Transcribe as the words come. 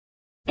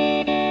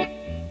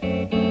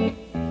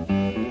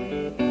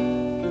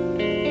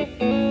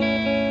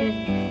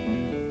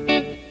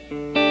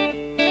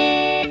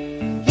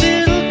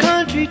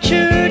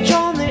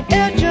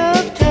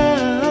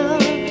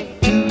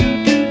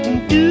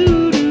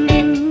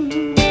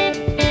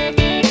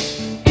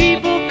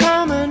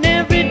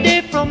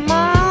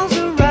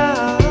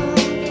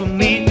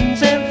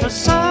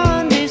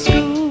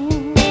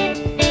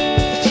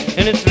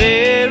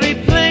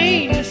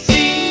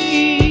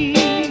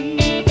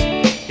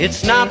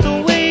It's not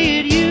the way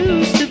it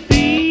used to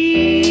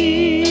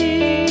be.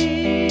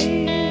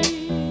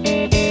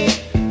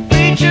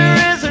 Preacher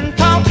isn't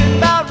talking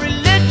about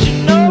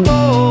religion no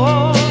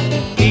more.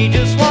 He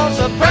just wants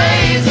to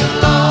praise the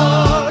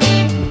Lord.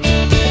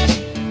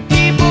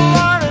 People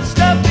aren't as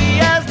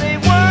stuffy as they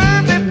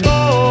were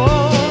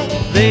before.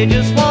 They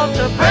just want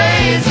to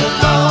praise the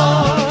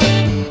Lord.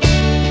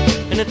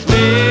 And it's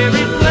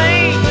very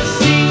plain to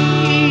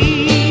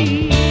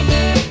see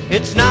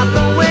it's not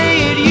the way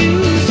it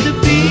used to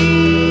be.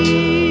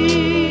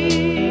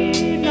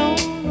 No,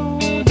 no,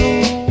 no.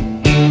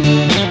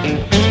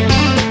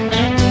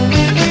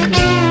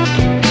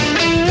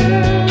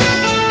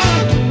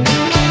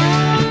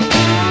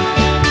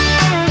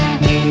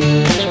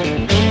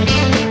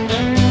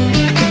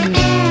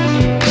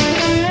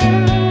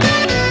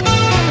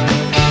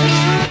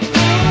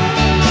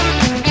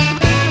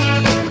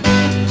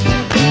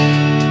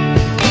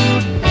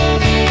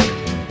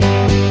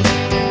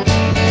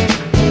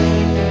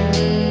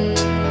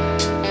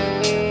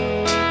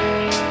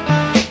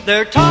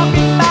 They're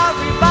talking about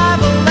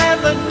revival and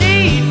the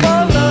need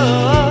for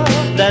love.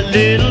 That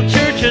little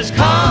church has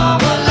come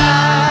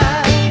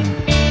alive,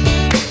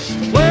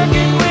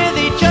 working with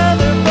each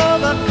other for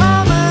the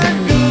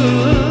common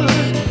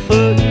good,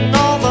 putting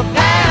all the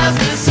past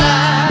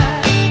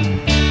aside.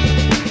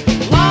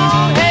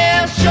 Long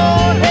hair,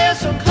 short hair,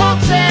 some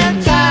cloaks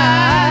and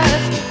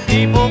ties.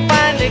 People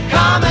finally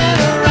coming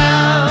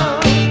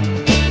around,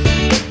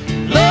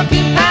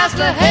 looking past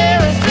the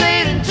hair and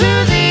straight into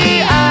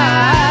the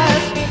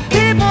eyes.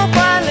 People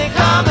finally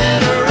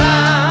coming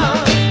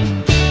around,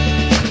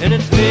 and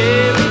it's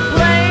very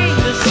plain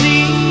to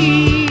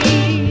see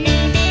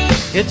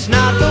it's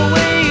not the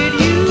way